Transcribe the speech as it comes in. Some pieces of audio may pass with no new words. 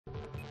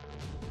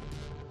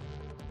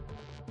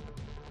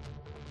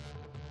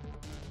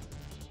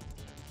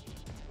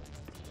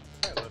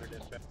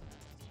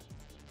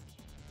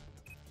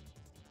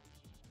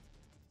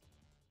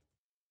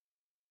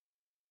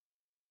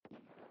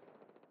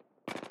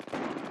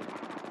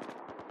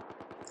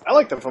I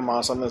like the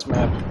FAMAS on this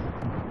map.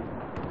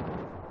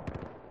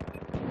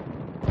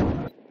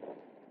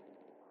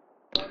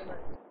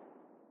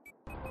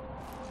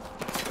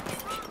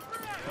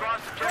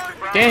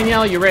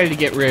 Danielle, you're ready to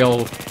get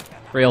real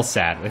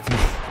sad with me.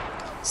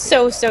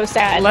 So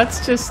sad.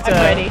 Let's just. I'm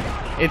ready.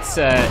 It's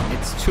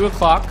 2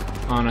 o'clock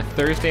on a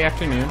Thursday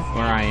afternoon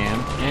where I am,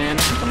 and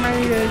I think I'm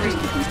ready to just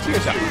get these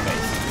tears out of my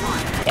face.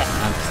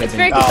 Yeah. It's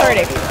very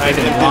cathartic. I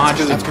didn't watch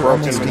because it's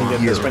broken when you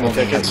get this many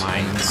tickets. My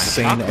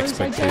Insane chakras,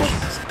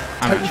 expectations.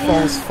 I'm not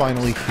Titanfall is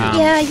finally here.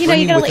 Yeah, you know,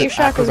 you gotta let your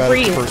chakras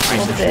breathe a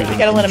little bit. You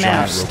gotta let them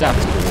out. Stuff.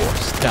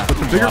 But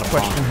the bigger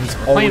question has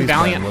Playing always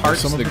Valiant been whether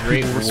Hearts: some of The the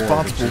Great people War,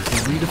 responsible which for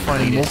is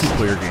redefining the latest,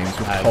 multiplayer games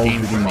with Call of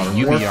game Duty from Modern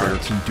the Warfare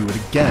URCK can do it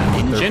again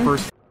with their engine.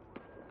 first.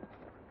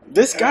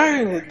 This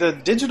guy, the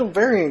digital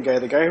variant guy,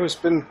 the guy who's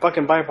been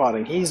fucking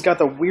bipoding, he's got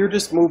the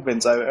weirdest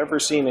movements I've ever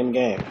seen in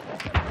game.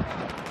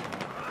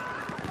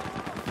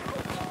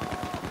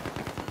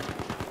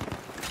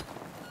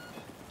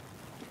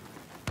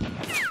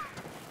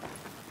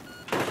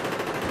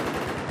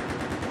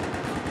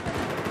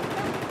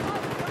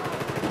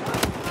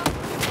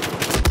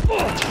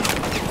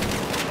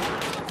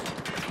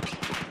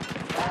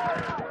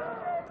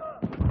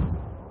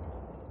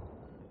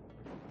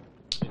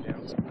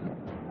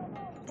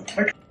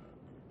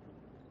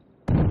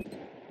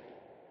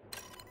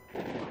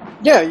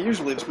 Yeah,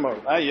 usually it's more.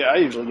 I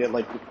usually get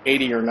like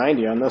 80 or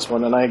 90 on this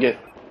one, and I get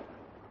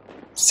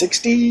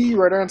 60,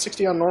 right around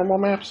 60 on normal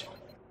maps.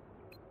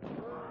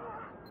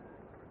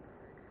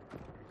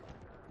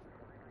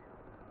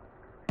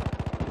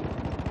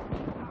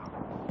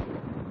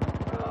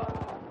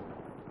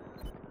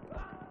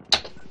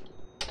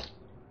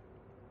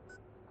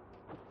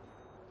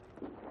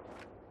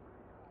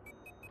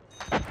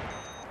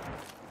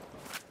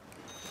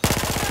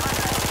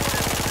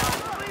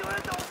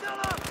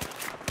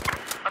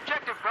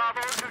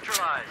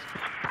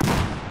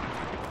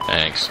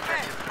 Thanks.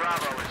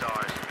 Bravo is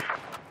ours.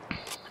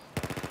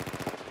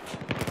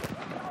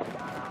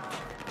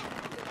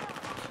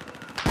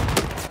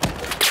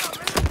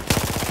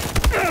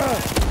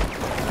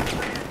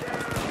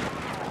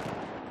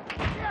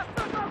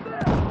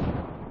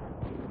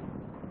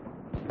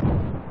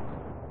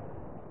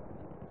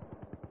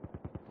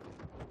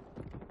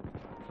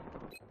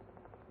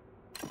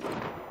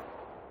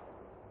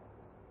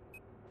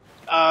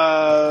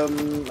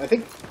 I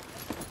think.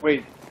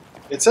 Wait,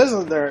 it says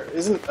that there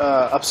isn't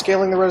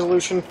upscaling the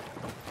resolution.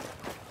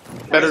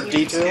 Better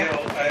detail.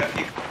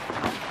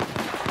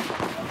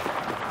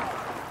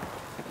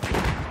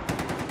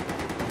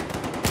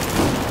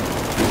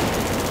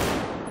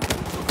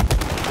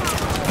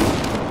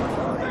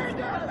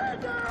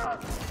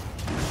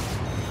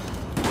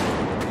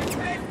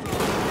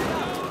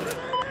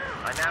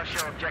 I now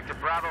show objective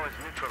Bravo is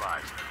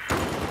neutralized.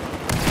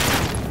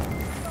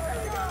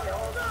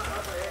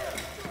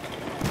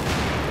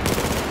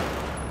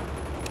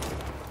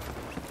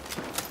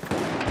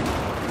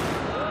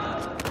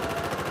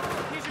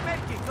 Here's your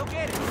medkit. Go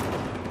get it.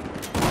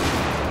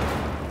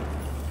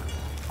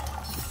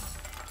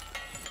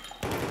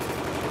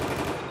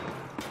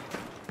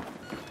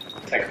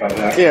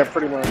 Yeah,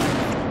 pretty much. We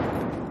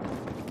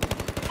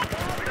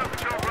don't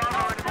control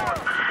Bravo anymore.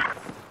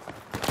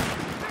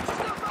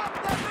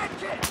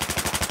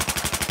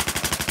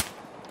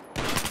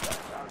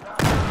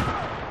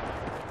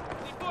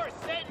 C4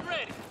 set and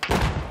ready.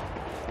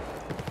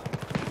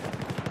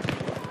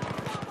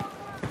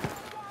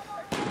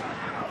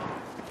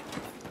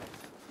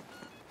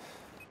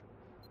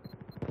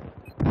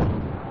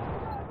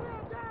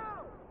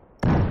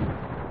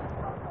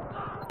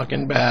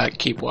 Walking back,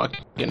 keep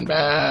walking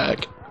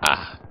back.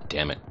 Ah,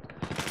 damn it.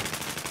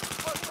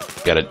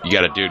 You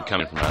got a dude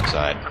coming from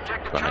outside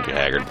behind you,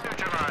 Haggard.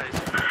 Neutralized.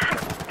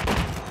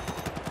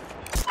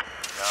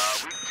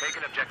 We've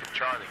taken objective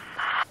Charlie.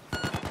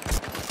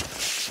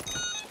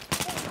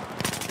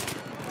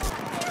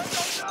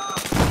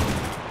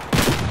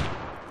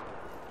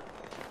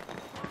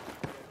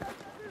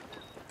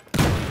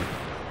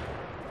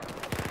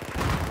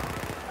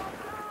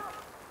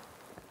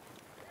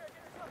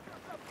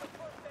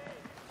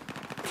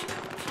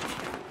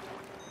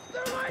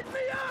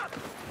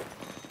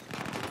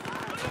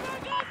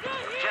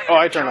 Oh,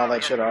 I turned all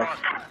that shit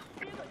off.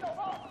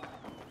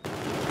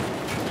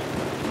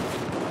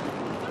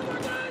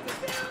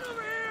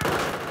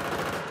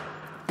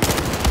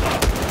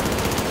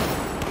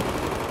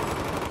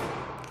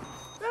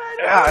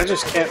 Yeah, I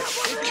just can't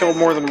kill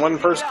more than one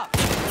person.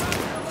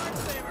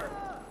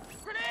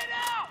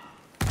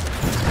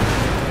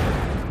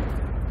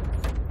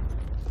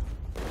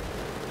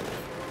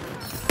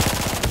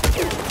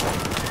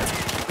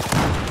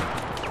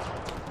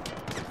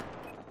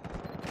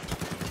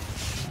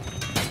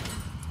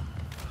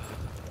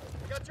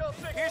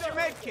 Here's your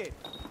medkit.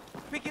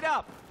 Pick it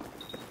up.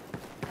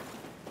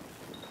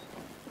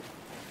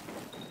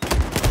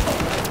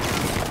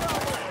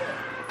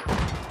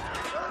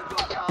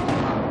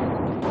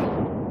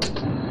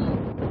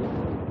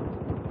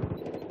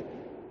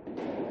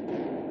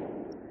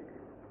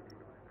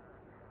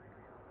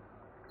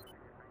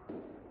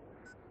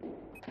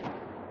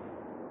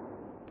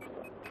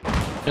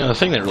 You know, the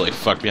thing that really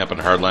fucked me up in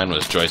Hardline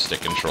was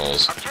joystick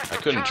controls. I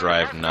couldn't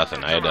drive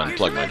nothing. I had to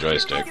unplug my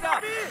joystick.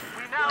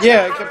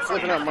 Yeah, I kept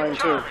flipping out mine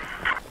too.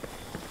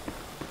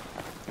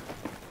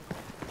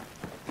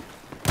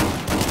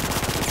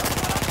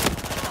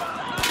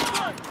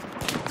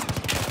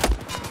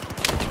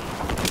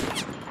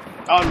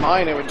 On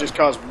mine, it would just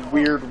cause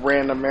weird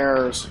random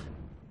errors.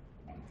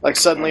 Like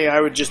suddenly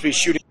I would just be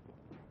shooting.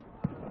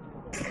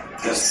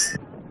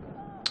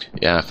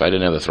 Yeah, if I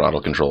didn't have the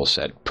throttle control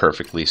set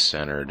perfectly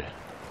centered,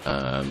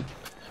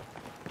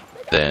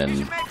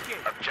 then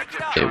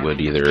it would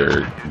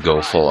either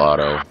go full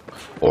auto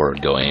or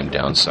go aim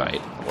down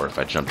sight. Or if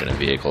I jumped in a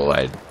vehicle,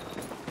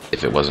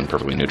 if it wasn't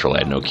perfectly neutral, I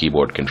had no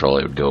keyboard control,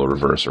 it would go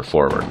reverse or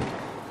forward.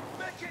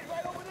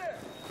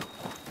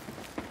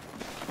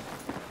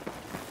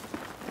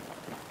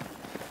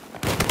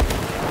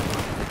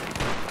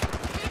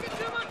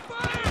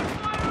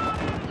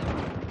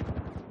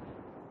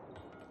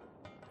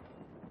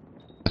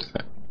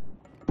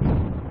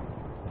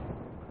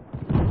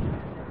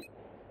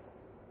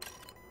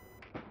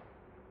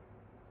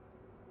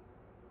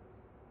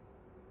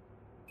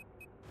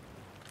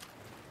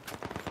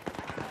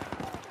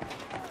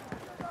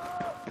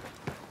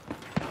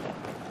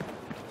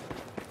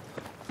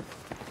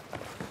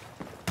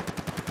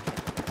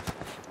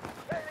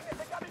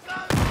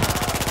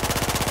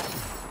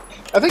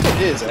 I think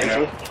it is,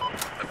 actually.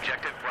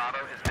 Objective Bravo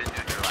has been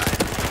neutralized.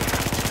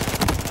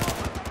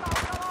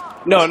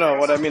 No,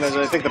 what I mean is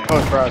I think the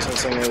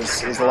post-processing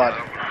is a lot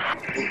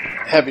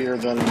heavier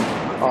than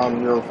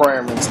on your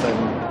requirements than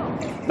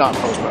not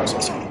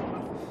post-processing.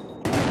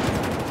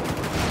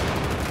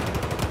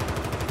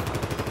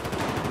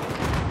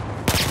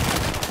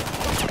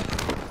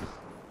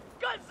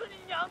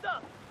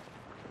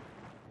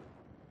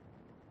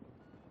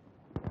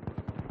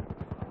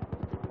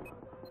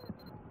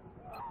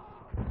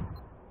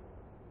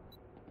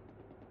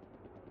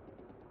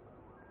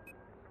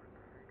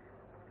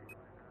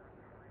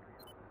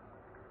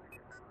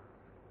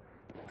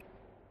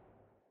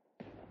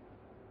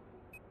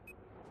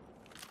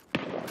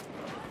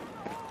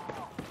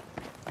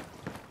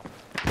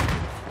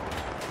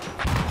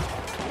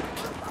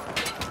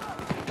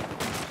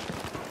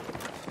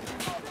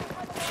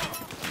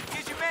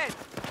 Here's your med.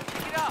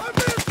 Pick it up.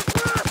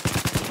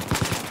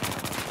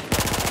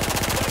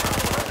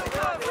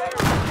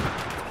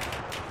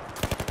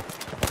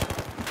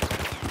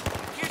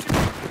 Here's your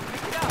med.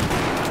 Pick it up.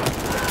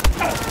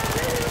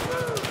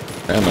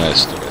 I'm gonna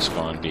stick a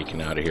spawn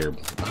beacon out of here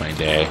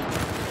behind A.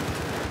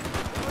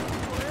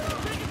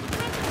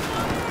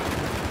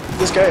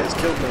 This guy has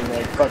killed me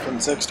like fucking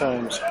 6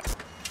 times.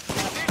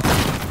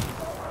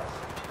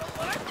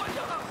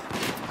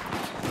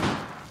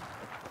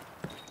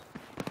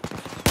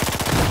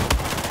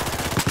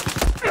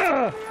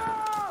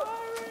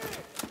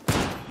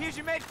 Here's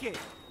your med kit.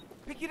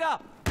 Pick it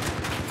up.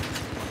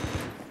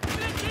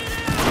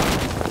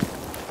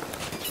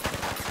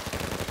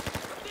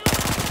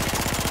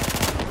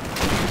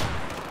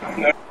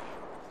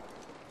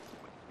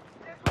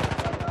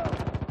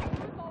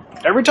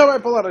 Every time I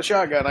pull out a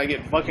shotgun, I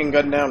get fucking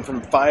gunned down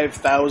from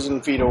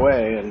 5,000 feet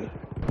away, and...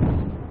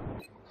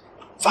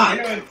 Fuck!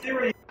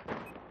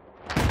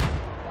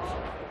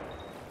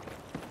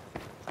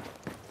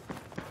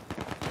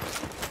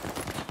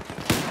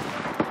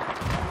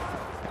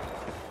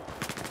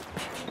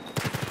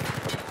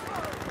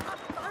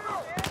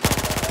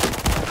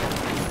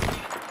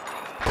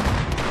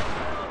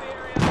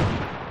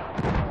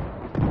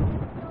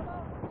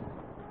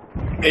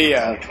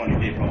 Yeah. 20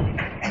 people.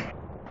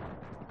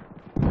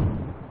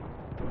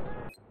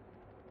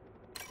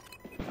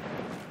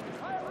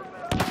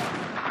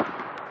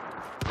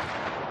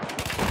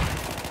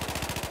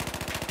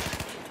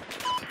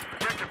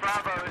 Objective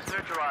Bravo is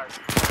neutralized.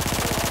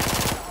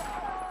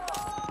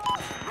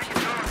 We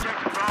control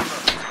Objective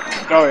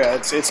Bravo. Oh yeah,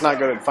 it's not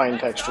good at fine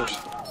textures.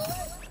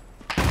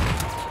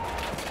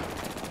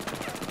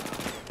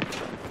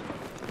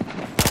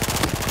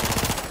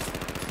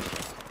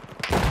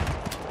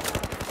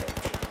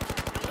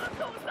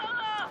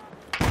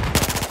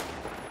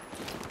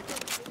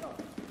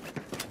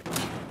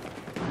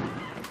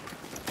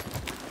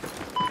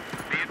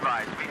 Be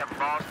advised, we have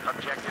lost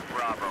Objective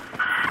Bravo.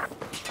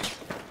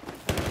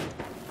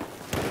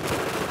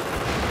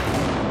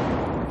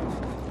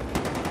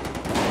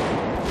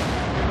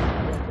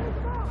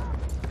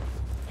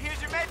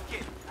 Here's your med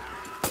kit.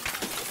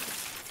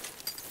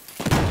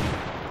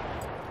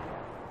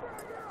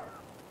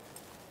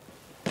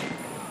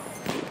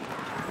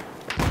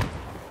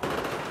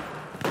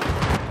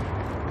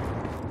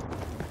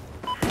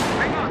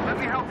 Hang on, let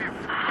me help you.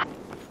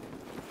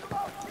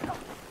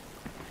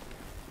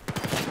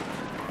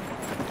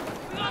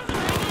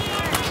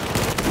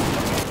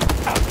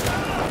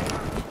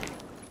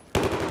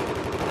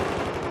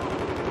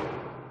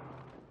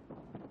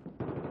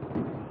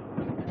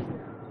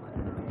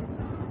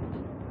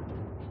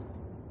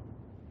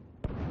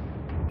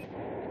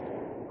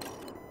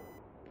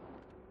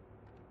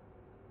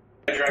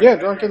 Yeah,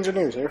 drunk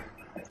engineers here.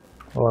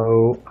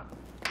 Hello.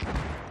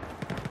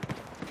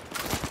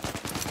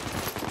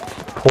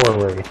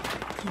 poorly. We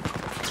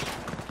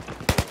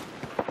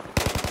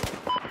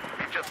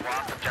just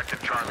lost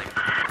objective Charlie.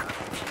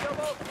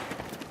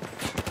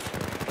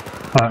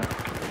 Huh.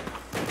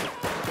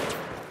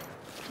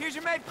 Here's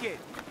your med kit.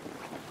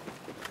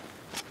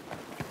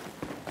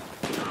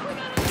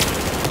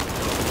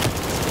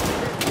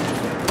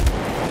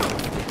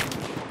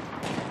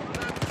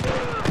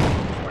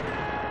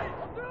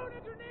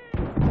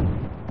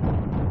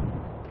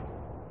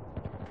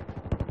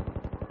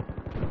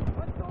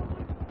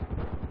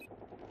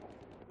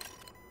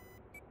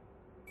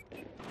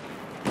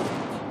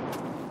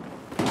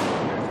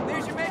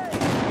 There's your med kit.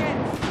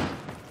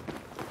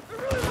 It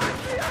really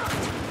lights me up.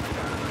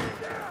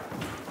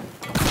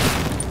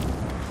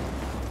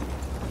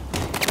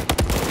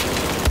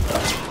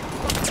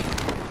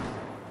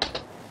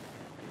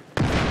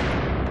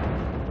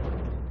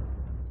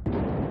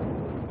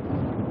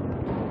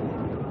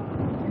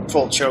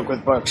 Full choke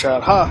with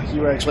buckshot. Ha!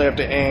 You actually have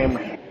to aim.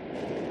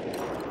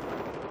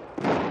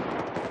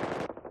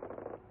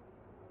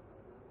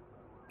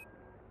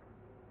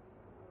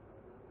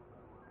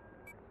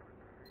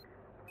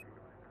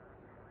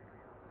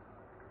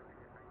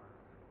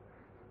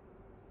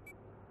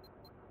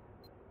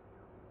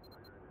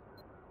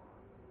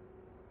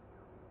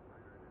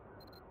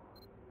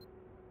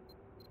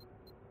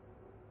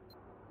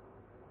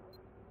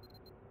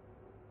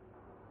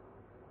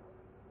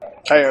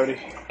 Coyote.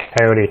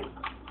 Coyote.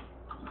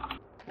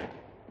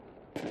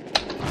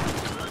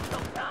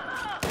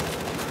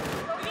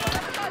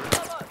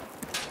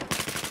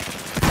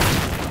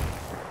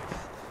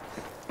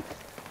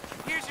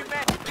 Here's your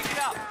med. Pick it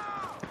up.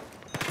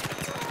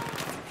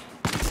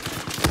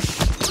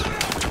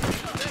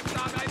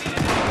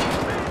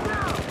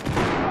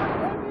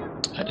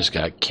 I just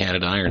got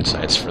canted iron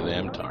sights for the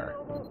MTAR.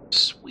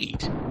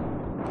 Sweet.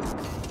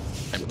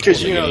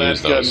 Because you know Gonna that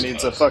use gun those.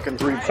 needs a fucking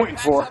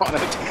 3.4 on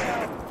it.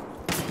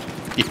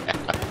 Yeah.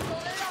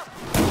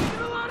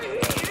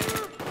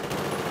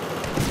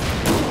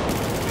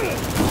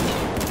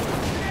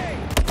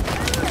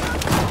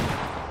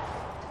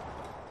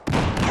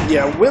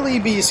 Yeah, Willie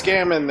be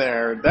scamming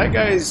there. That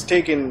guy's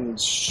taking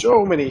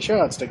so many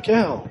shots to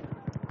kill.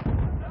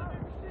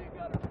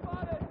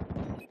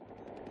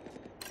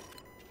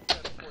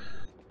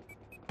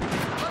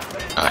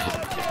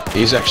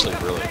 He's actually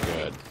really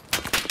good.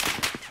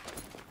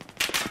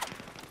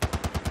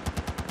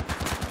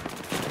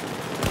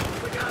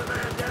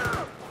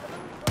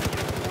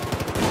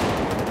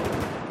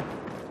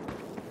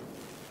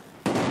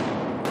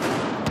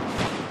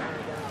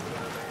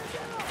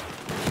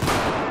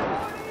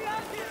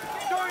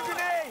 Throwing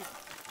grenade.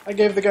 I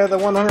gave the guy the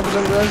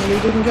 100% res and he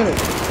didn't get it.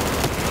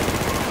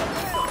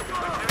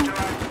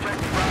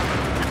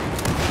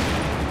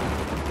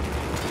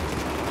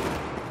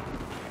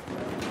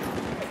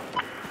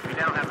 We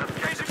now have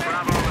objective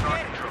Bravo in our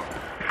control.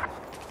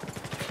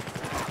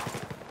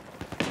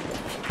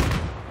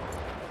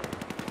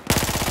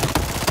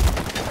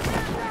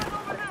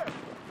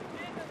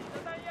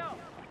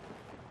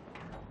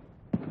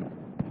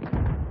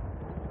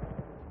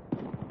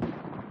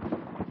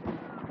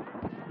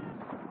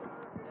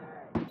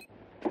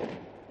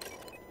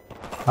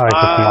 I like the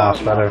FAMAS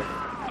better.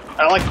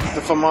 I like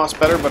the FAMAS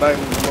better, but I'm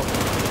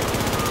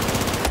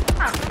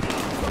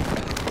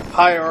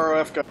high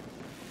ROF guns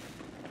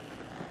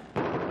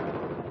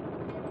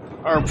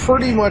are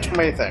pretty much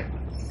my thing.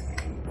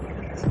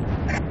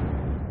 Control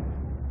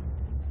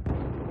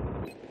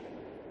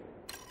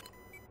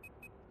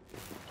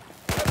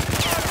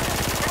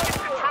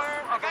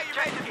of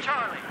objective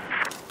Charlie.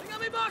 They got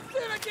me boxed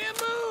in. I can't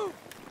move.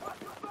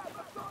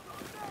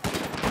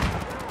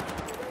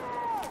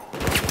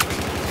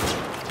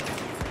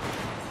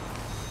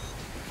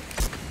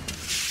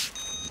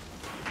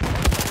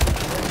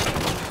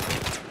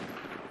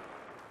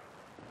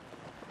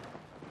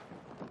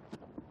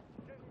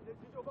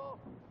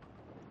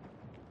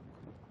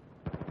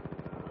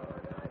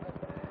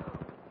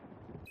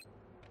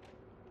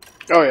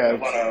 Oh yeah,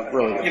 it's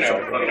really good.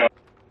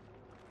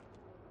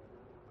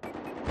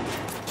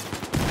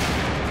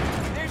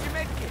 There's your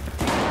med kit.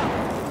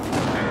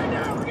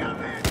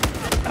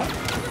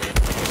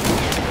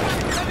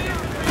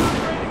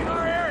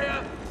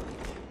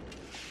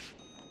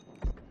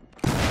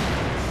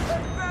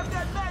 Grab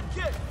that med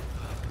kit.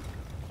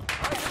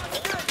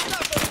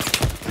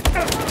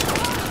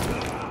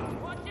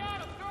 Watch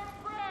out, I'm throwing a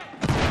frag.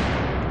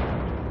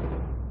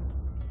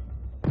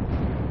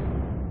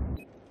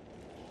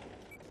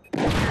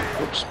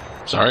 Oops.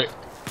 Sorry. I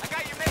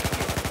got your med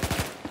kit.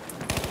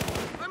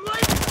 I'm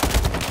late.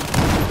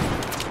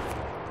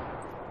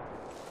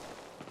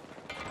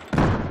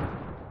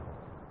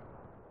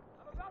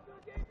 I'm about to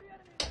engage the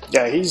enemy.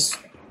 Yeah, he's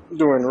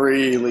doing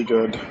really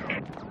good.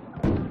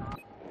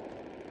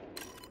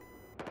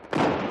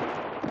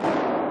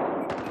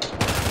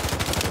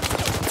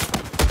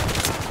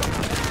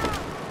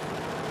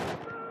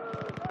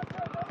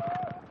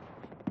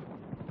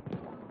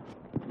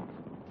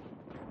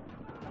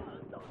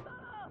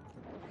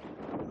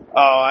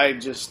 Oh,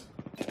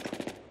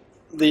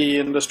 the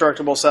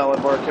indestructible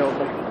salad bar killed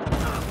me.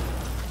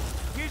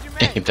 Here's your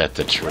Ain't that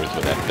the truth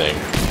with that thing?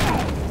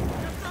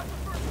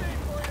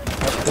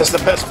 That's the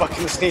best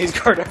fucking sneeze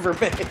guard ever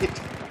made.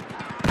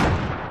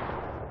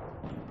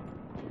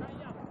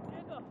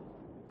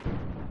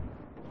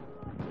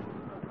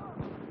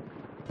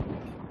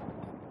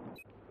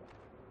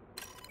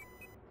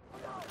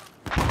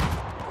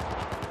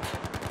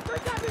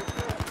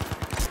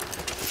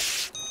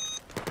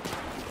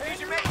 Here's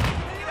your mate.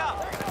 Pick it up.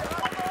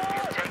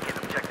 We've taken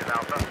objective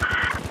Alpha.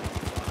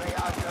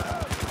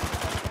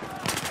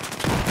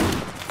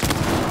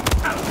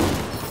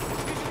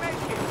 Here's your med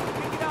kit.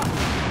 Pick it up.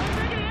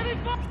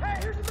 Hey,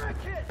 here's your med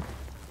kit.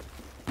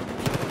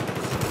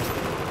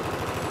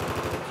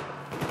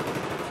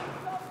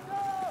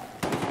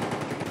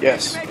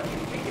 Yes. Med kit.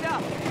 Pick it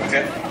up.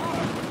 Okay.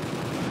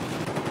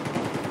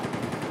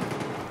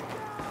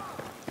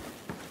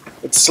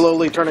 It's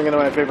slowly turning into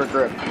my favorite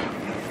grip.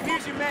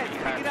 Here's your med.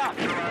 Pick it up.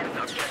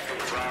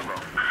 Objective Bravo.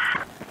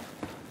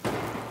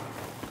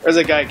 There's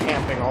a guy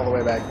camping all the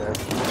way back there.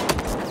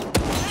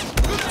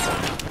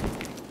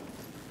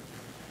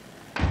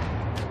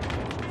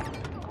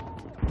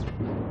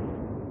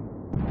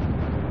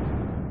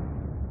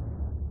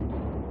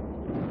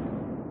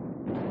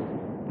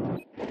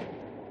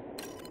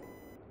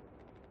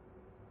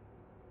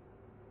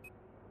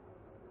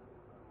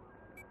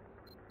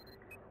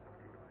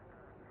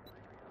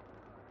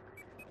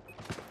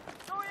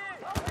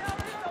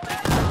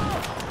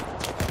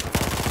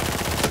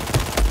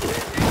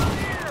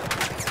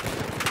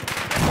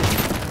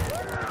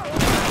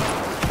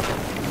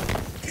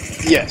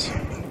 Yes.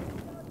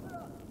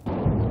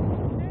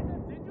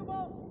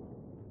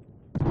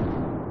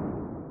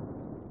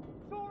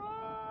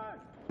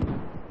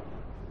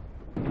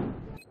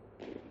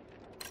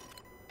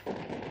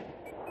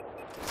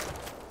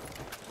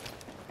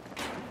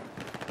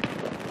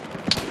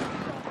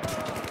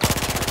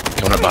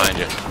 Coming up behind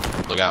you.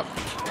 Look out.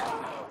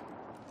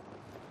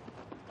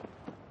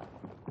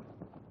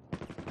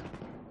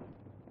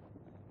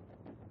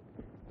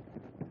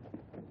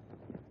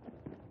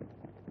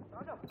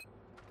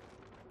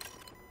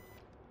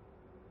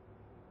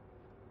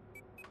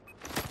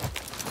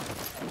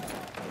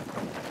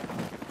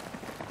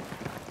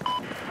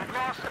 We've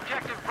lost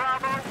objective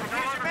Bravo.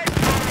 Here's your med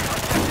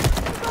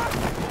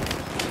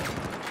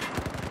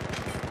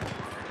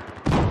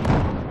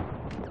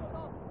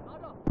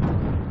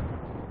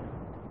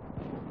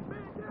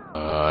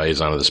He's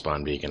onto the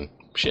spawn beacon.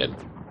 Shit.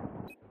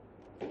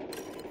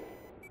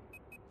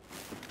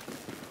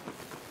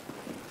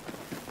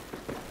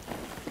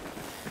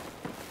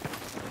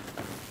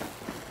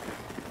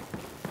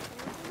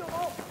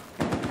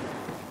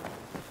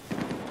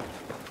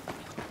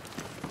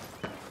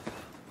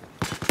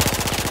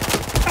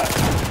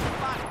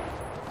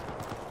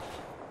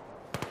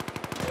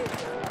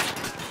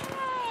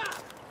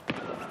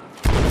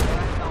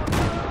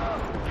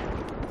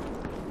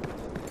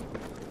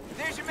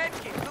 There's your med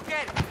kit. Look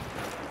at it.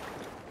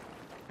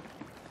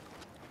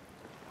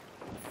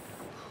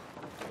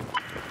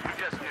 We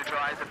just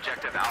neutralized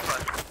objective Alpha.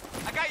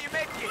 I got your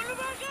med kit.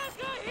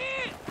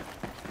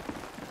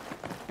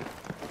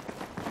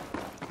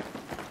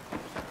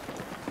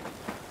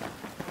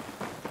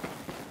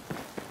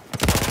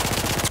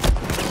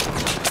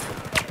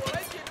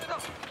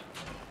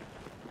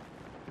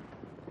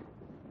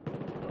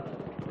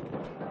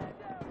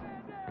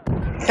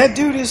 That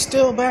dude is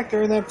still back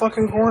there in that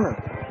fucking corner.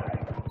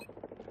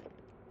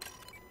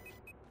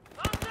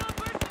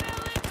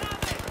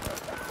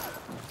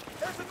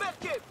 There's a med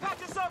kit.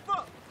 Patch yourself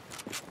up.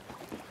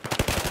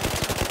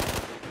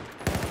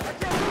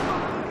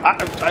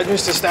 I'm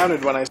just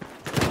astounded when I.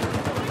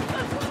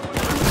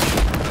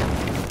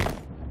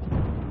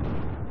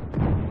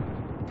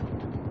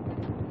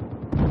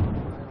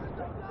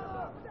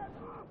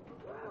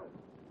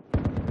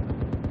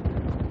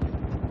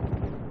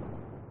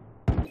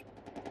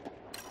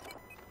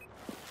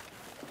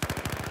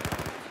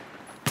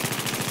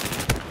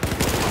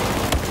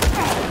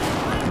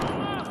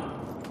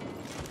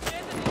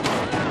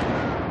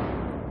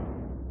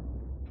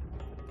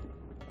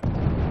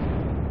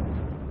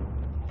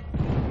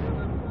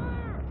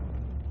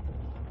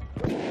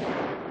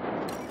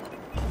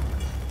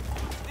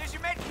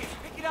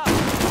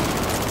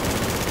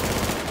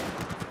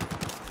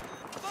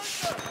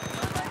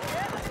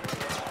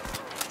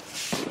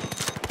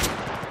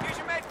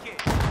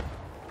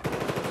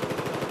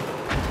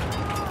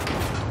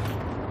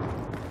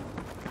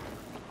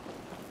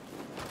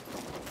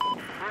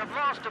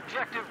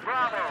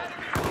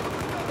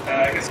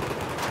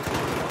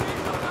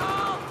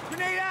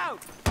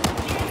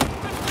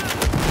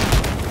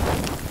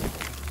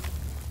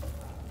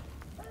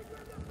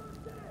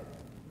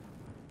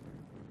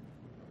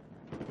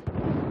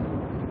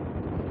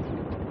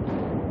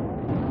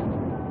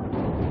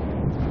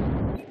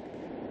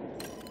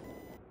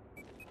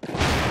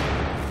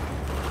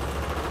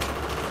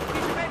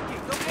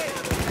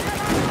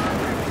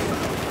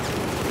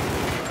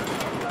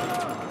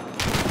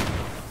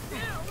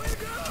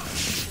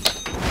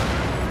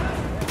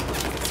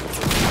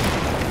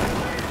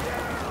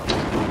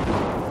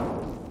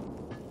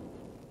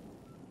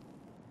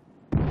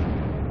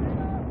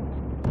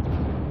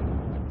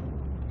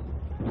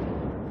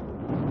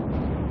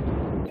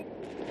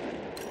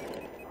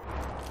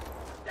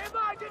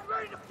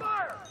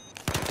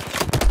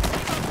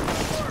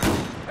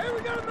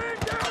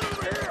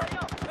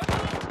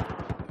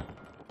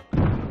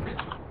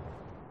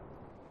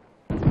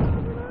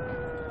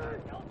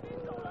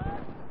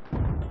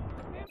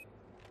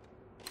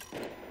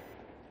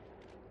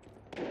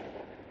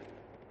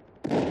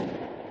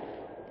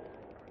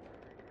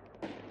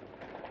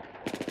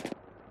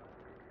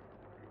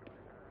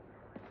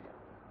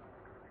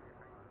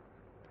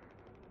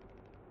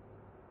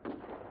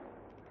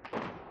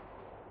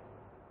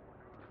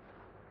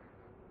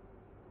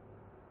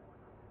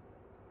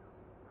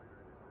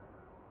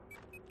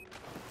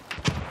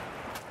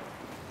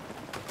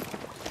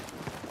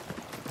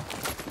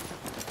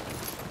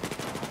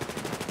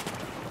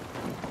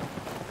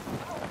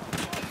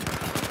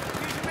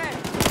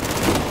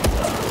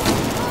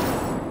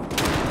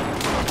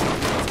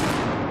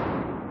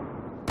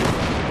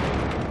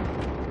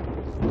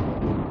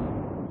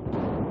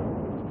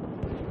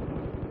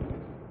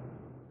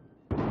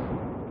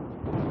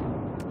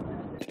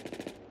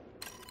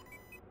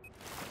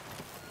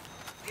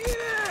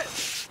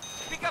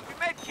 Pick up your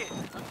med kit.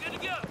 I'm good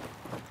to go.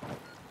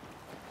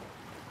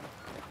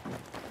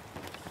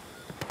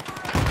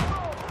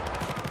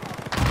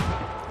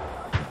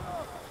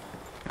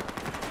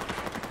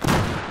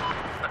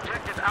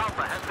 Objective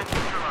Alpha has been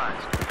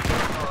neutralized.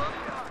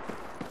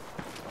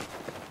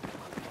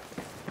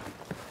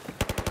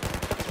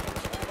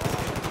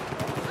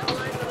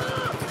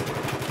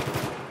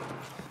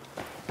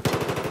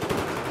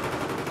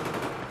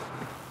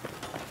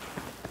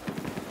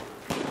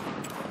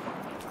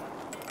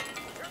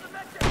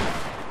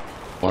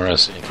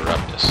 Morris,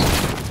 interrupt us.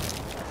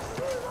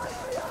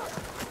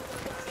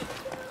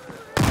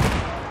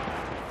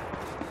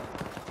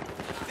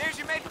 There's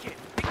your med kit.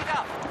 Pick it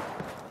up.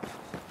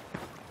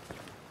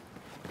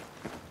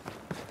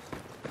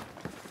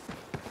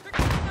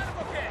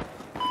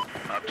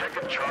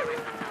 Objective Charlie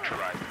has been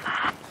neutralized.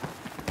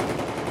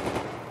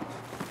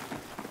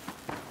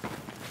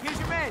 Here's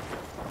your med.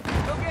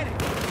 Go get it.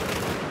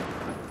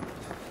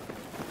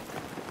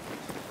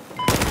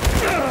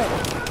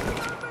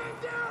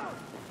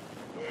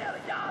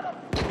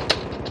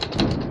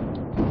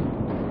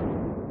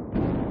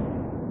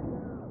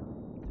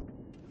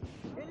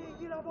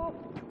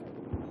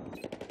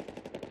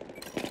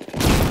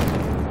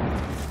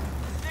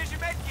 There's your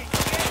med kit.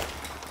 Get it.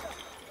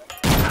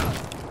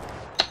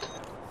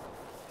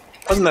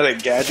 Wasn't that a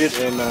gadget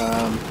in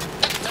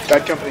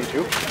Bad Company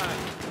 2?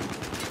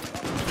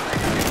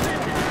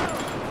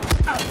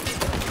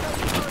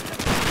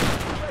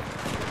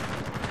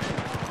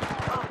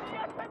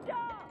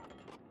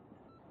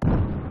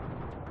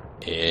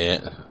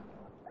 Yeah.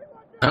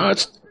 Now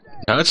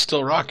it's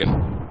still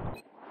rocking.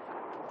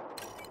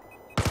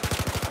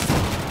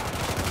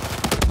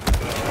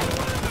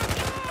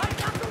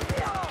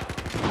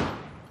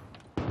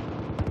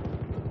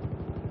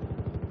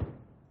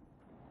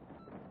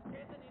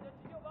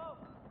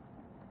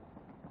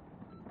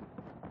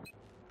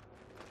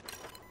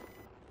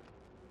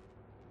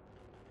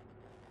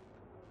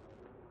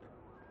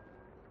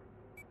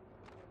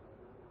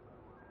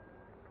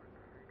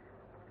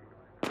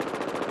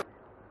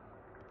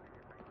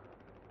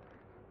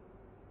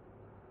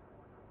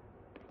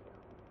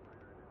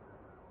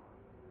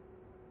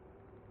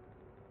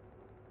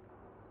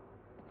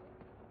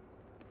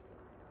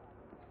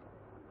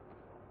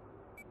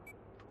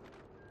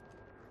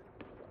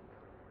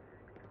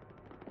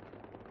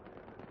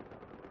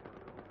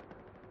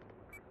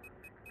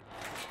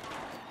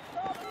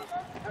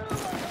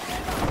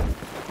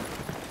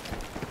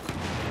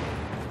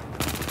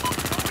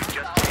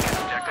 Just taken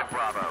Objective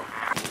Bravo.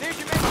 There's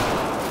your med kit.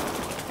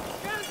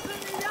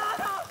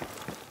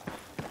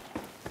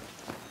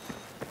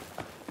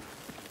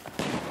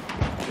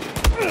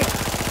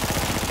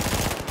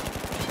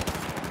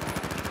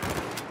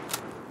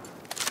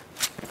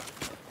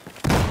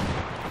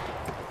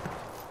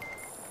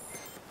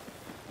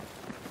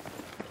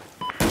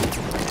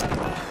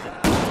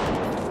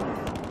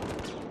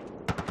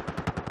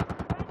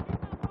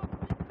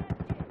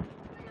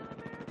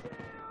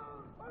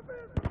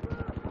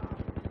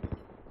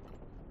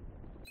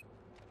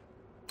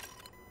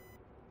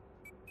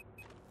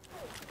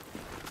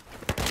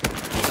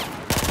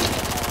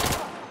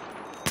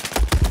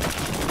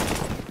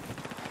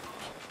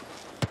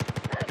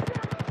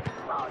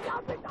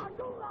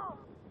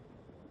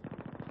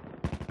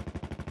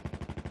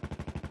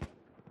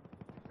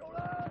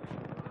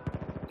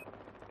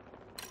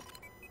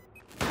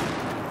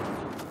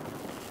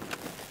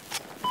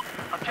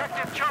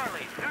 Objective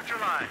Charlie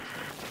neutralized.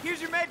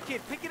 Here's your med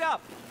kit. Pick it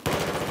up.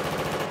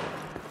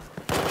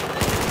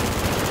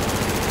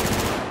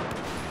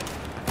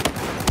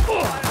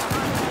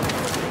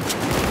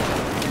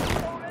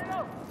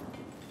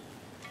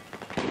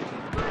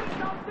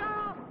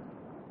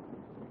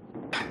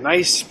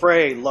 Nice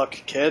spray, Luck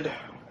Kid.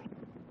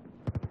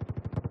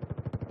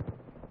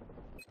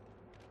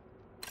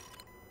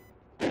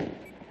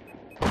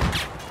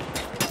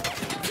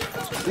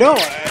 No,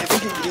 I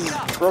think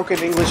in broken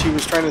English he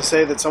was trying to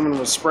say that someone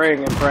was spraying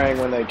and praying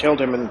when they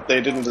killed him and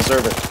they didn't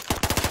deserve it.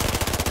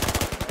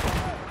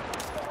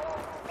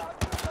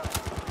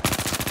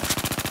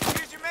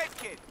 Here's your med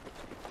kit.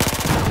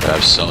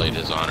 I've sullied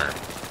his honor.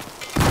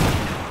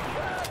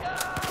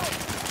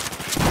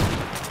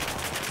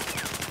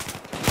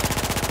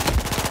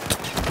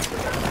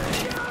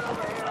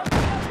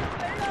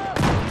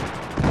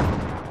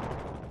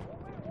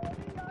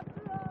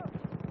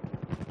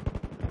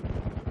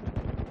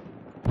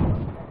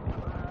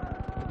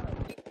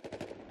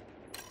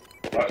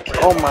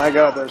 Oh my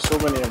god, there's so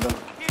many of them.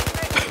 Here's your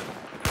med kit.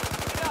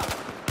 Pick it up.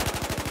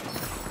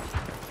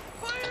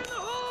 Fire in the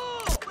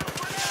hole!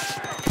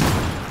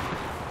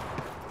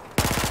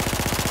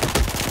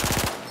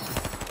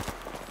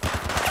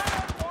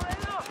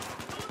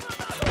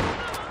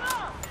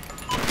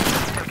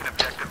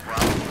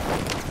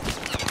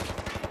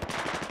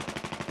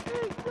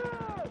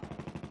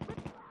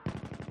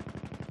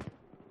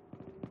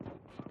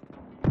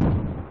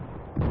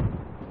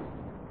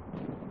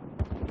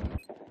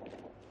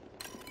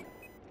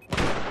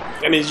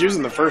 And he's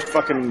using the first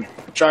fucking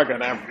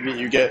shotgun ammo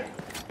you get.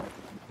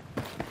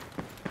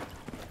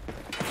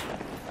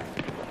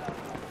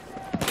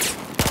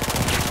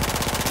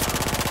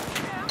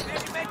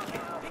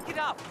 Pick it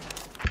up.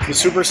 The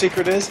super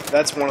secret is,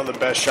 that's one of the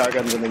best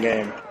shotguns in the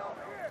game.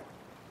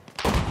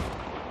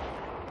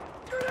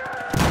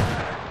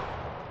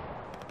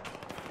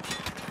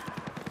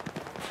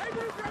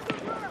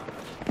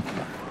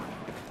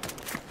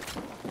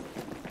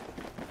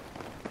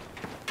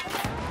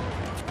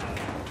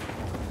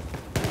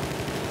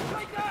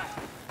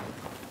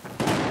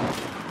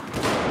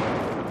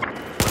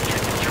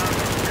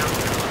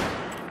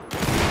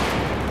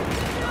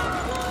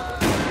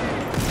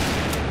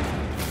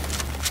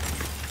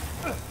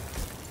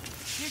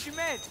 Here's your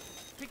meds.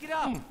 Pick it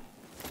up.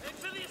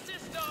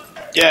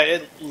 Yeah,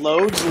 it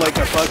loads like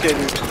a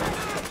fucking...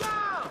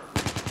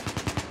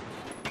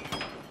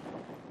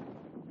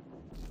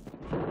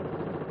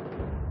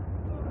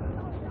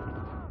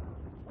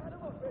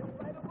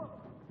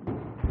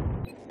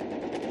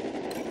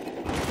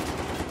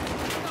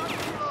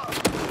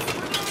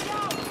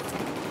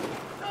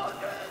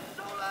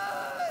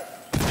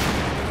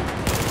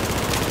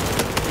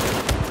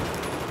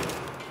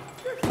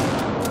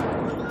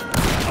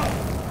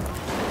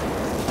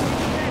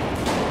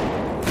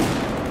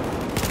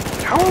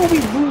 How are we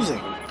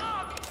losing?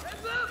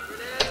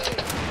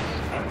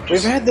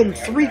 We've had them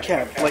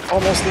 3-capped like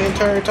almost the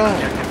entire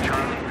time.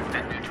 Charlie has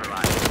been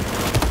neutralized.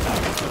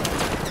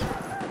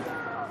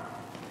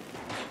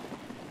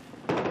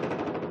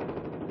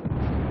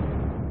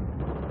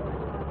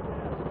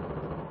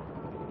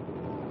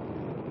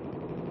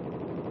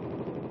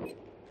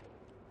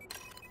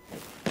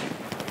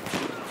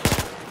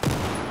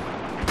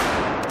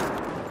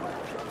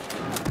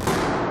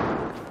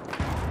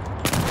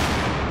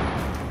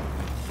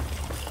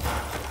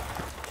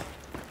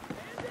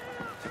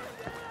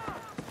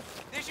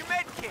 There's your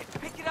med kit.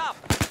 Pick it up.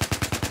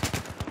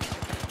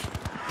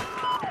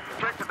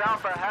 Objective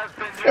Alpha has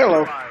been Hello.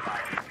 neutralized.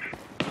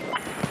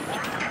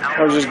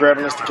 I was just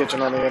grabbing us the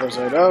kitchen on the other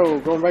side. Oh,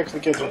 going back to the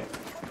kitchen.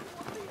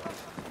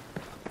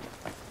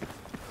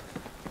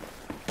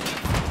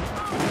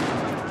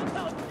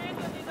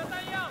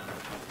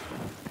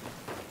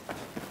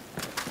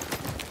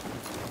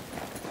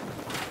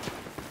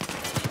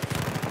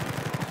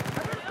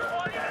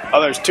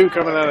 Oh, there's two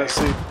coming out of the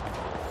sea.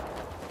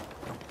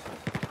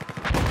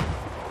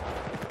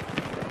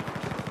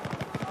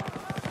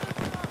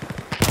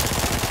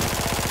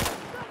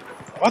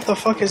 What the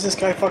fuck is this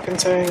guy fucking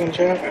saying in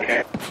chat?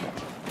 Okay.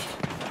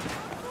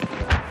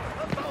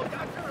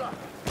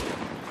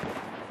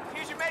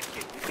 Here's your med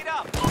kit. Pick it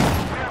up.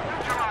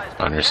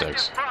 On your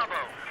 6. Bravo.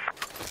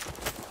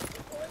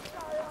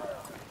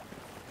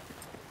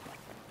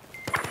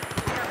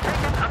 We have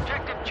taken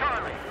objective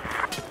Charlie.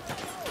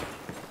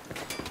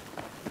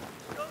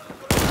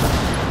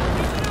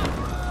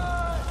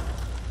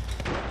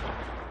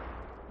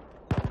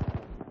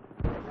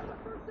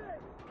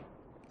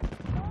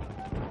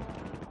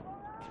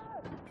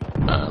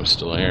 I'm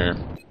still here.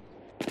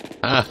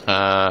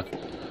 Haha.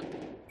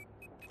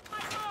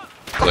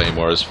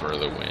 Claymores for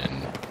the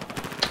win.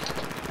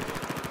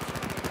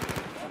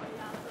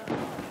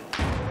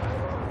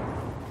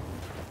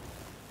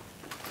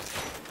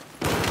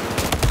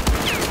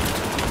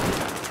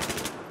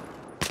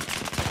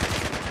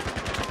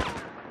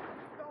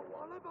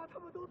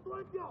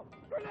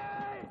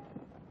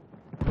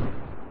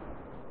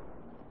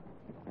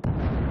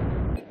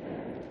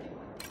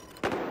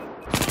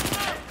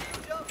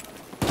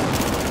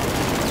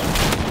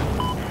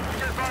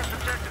 Just lost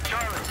objective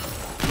Charlie.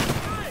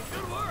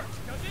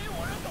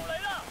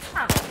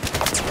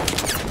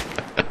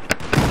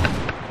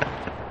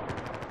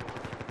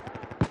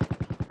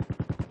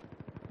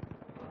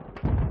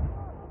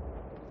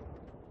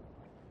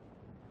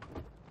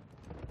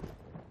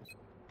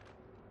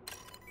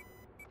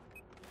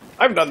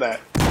 I've done that.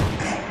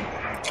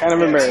 Kind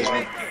of embarrassing. We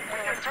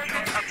have taken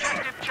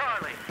objective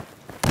Charlie.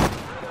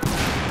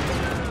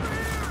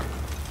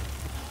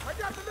 I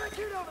got the med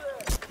kit over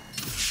there.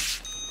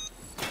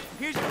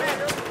 Here's your med.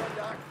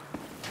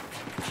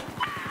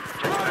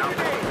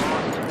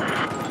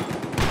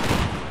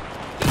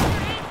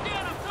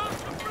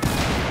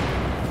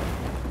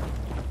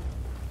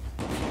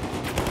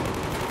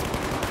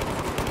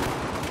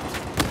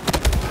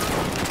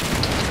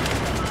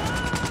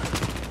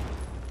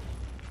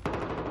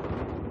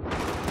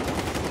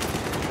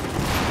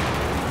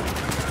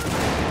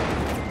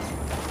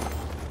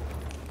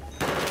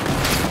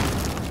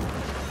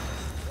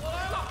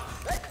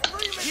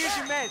 Here's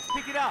your meds.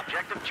 Pick it up.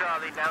 Objective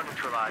Charlie now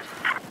neutralized.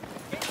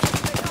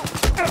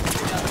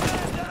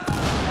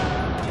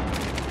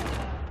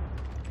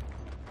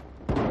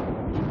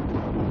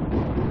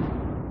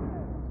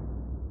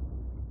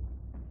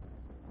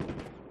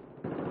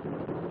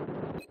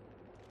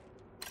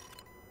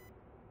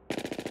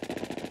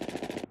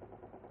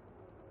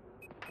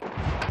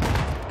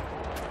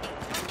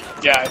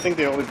 Yeah, I think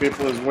the only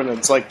people is when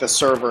it's like the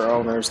server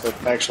owners that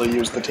actually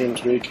use the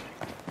TeamSpeak.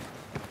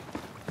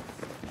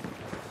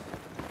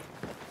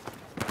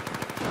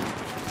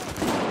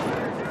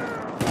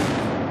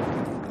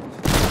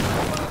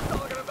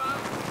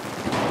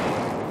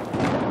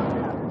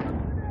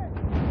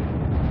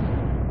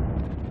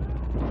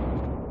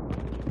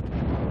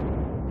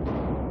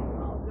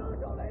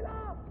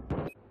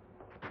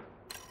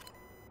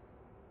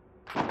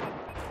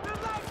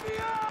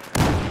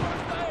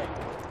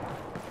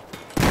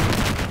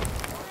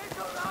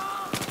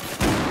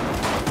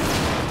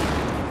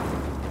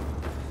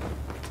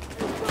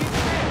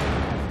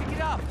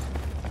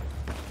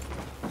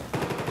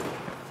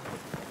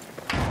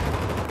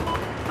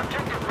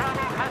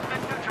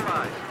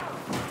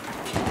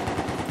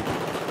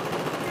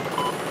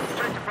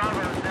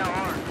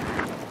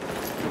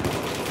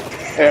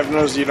 Hey, I've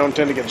noticed you don't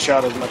tend to get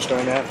shot as much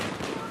doing that.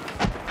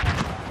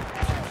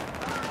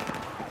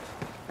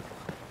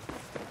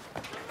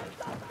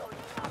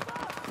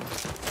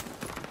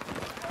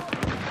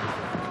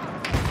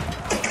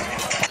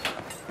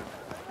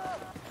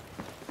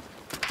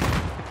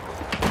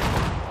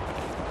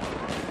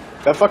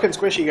 That fucking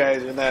squishy guy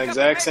is in that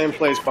exact same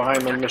place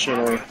behind the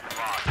machinery.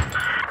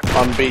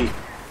 On B.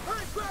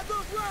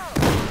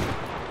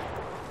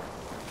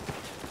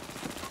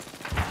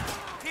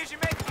 Here's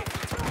your med kit.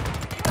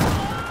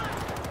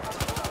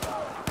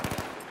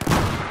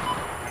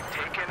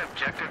 Taken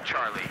objective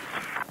Charlie.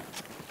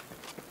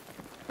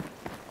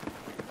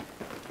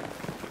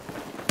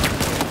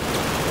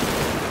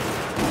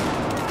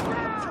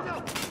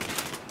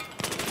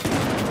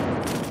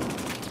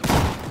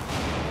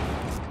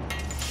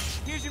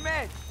 Here's your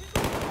med.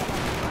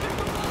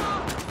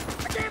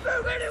 I can't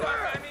move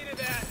anywhere. I needed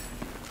that.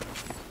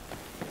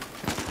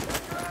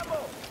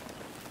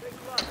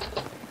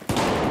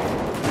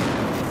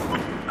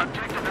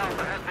 Objective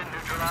Alpha has been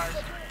neutralized.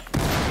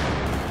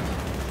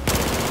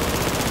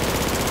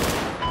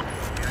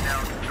 You're now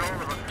in control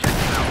of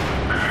Objective Alpha.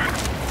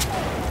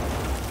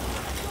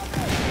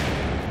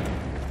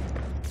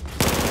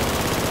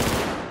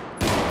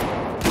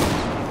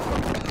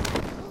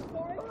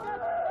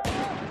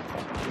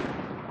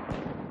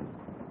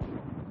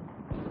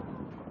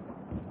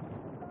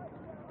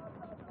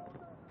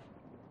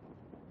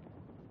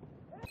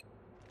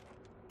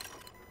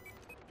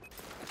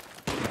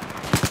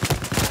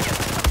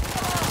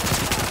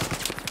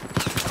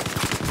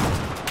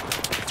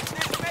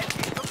 There's your med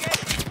kit. Go get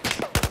it.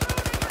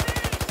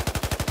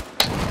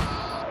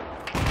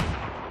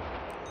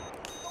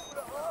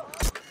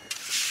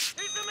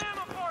 Here's some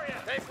ammo for you.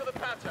 Thanks for the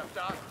patch up,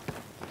 Doc.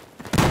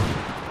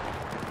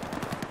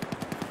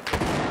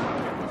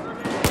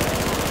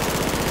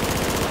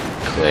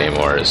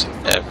 Claymores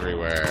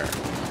everywhere.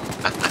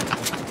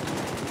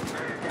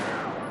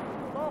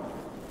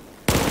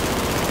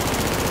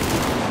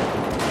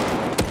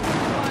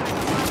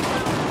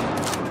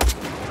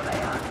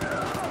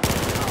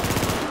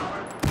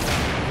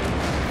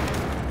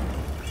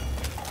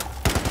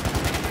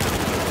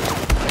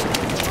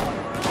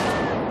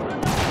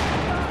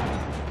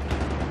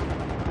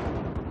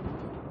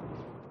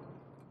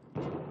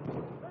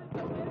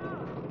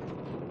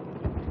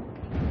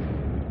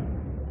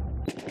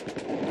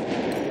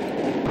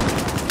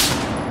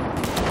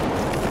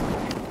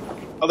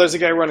 Oh, there's a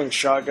guy running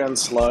shotgun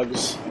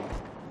slugs.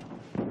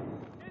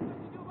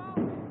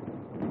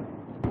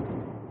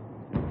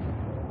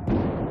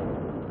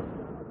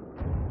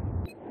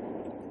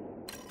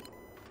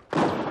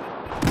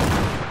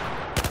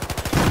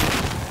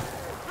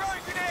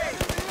 Throwing grenade.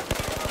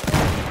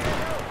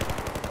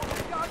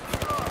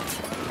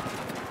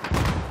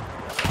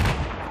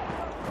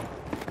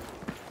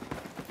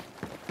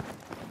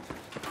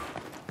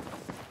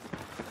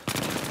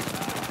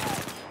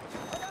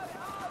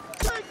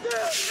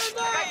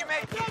 I got your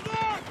med kit.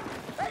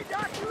 Hey,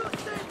 Doc, you look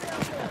safe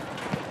down there.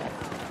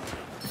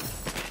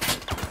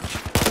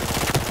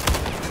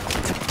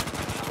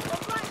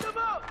 Don't light them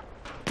up.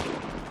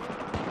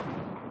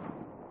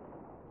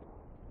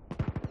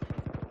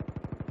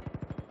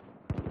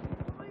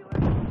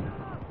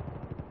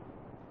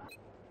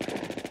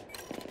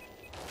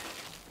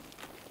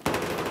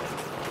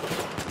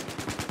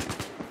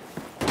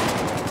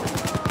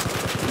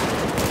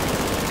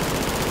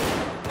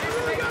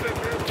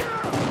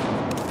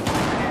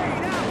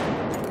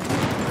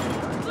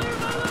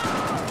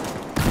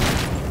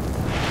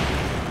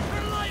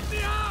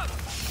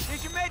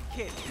 Here's your med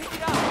kit. Pick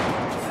it up.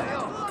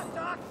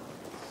 Doc.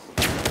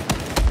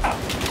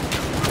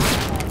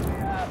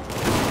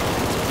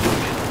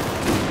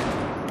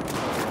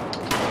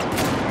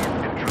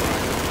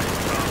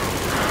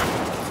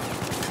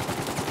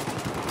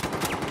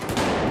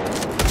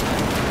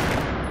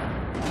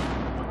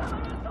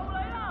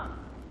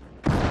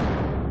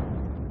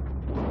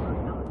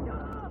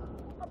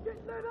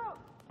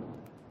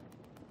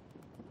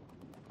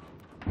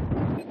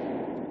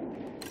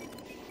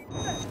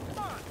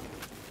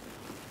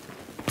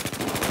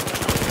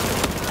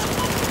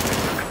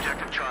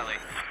 Objective Charlie.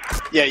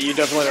 Yeah, you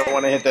definitely don't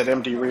want to hit that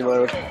empty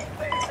reload.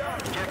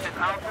 Objective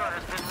Alpha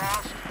has been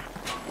lost.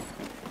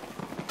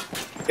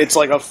 It's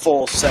like a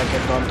full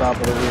second on top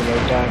of the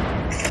reload time.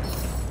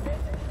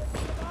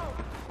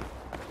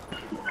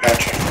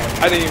 Gotcha.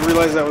 I didn't even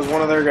realize that was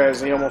one of their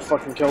guys, and he almost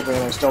fucking killed me,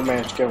 and I still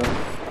managed to kill him.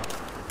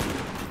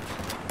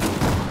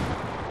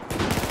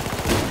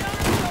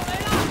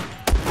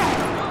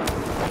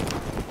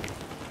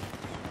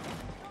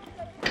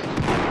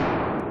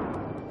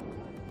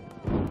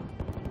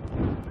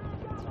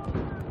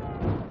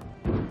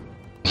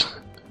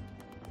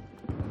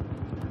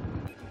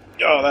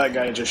 Oh, that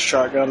guy just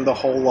shotgunned the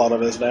whole lot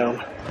of us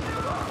down.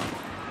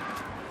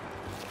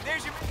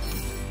 There's your.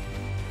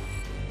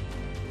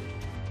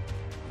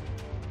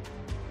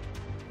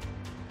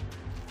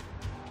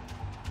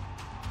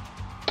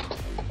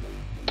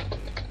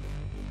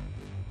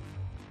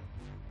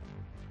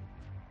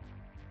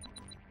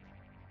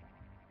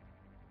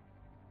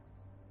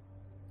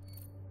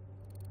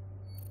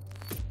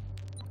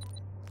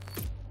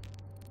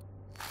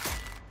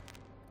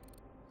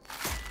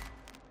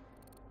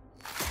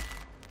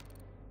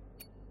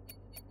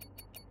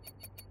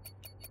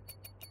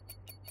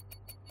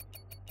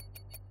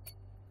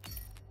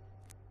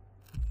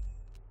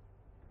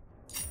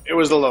 It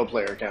was the low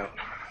player count.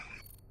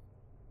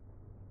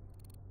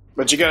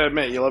 But you gotta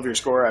admit, you love your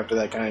score after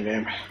that kind of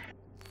game.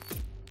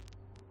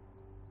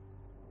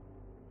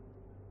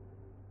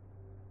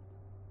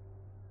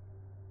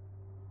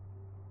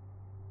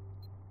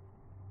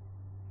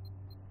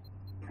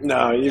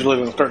 No, it usually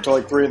doesn't start till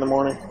like 3 in the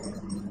morning.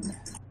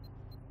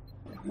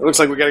 It looks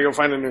like we gotta go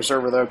find a new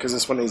server though, because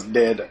this one is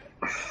dead.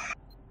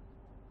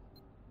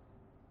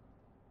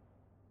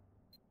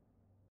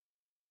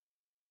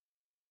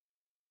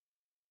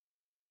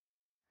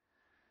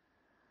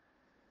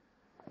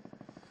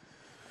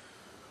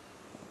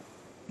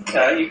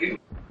 You can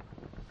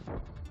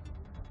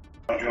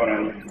join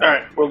in.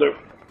 Alright, we'll do.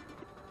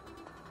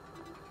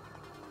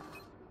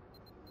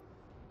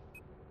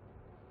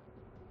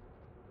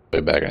 Be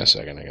back in a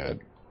second. I gotta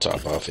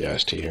top off the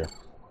iced tea here.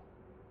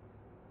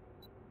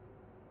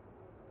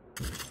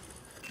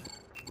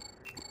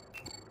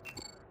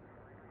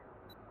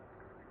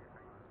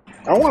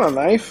 I want a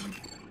knife.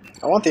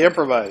 I want the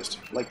improvised.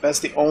 Like, that's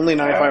the only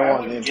knife I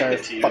want in the entire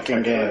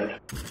fucking game.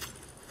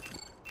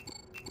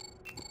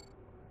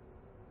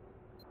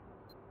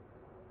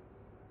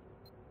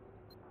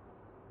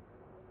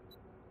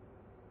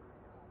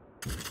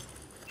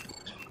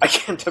 I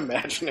can't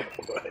imagine it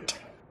would.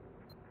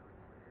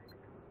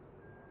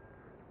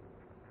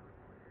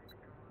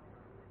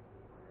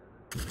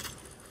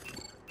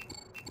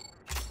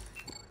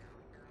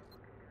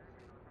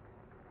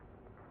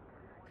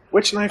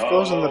 Which knife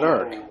glows in the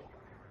dark?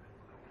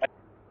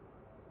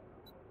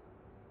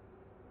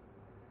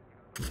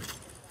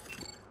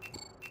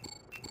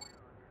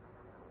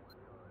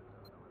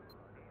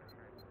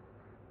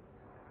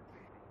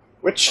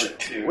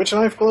 Which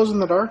knife glows in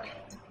the dark?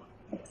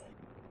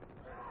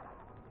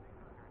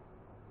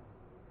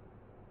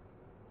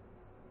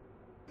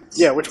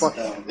 Yeah, which one?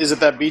 Is it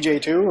that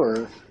BJ2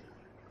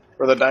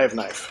 or the dive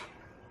knife?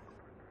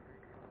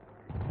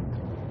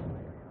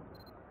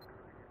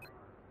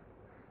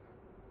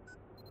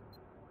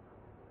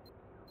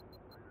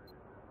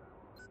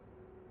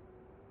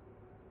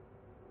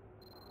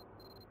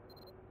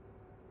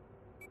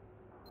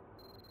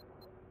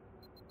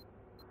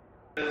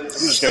 I'm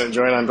just gonna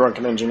join on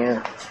Drunken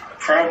Engineer.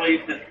 Probably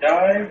the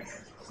dive.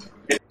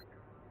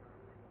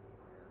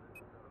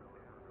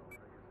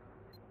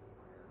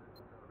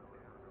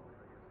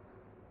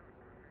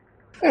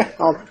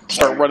 I'll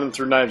start running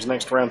through knives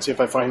next round, see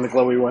if I find the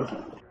glowy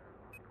one.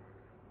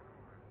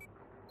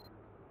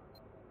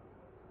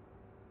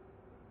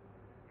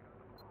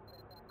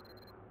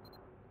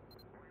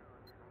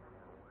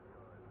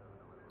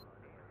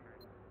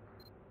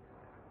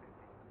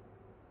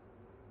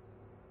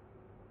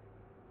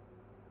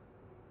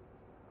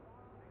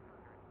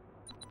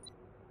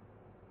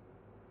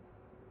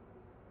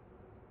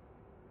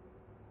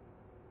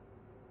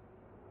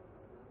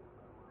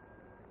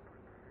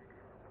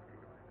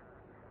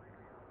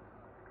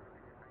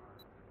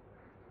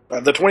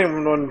 The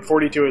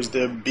 2142 is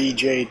the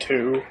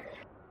BJ2.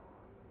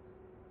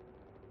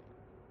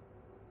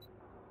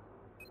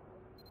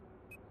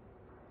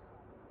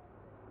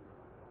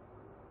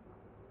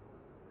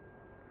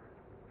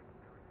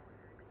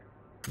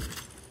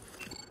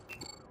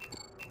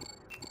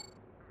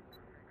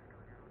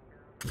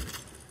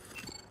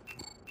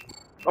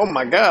 Oh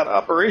my god,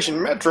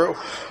 Operation Metro.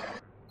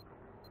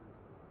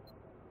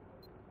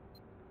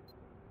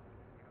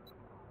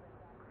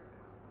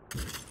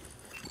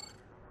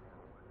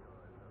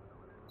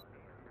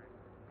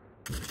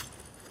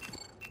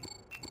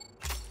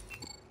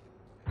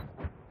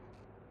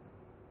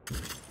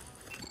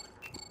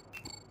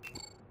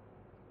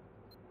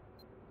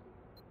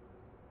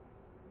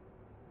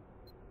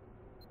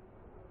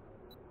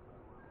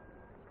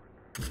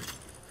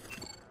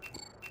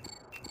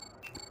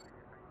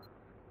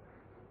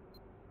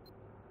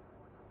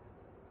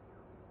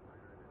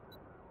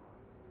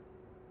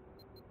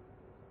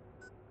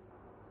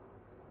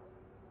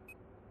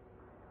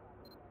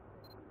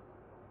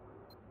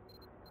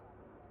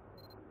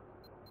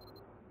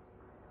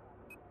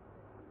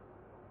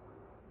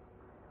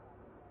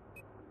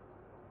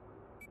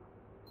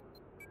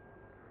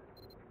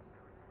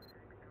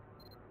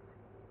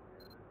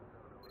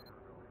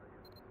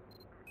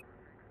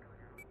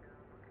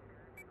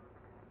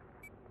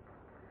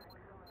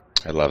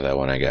 I love that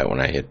one I got when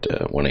I hit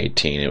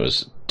 118. It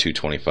was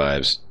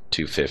 225s,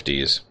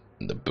 250s,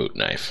 and the boot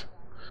knife.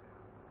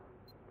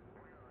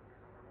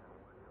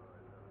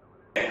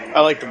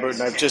 I like the boot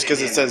knife just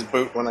because it says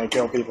boot when I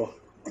kill people.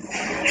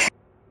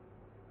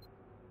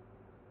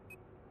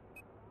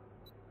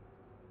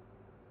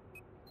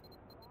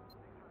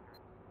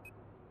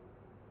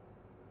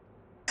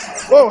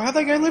 Whoa, how'd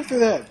that guy live through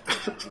that?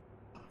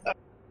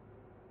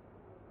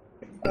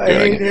 I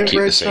hate him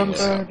right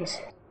sometimes.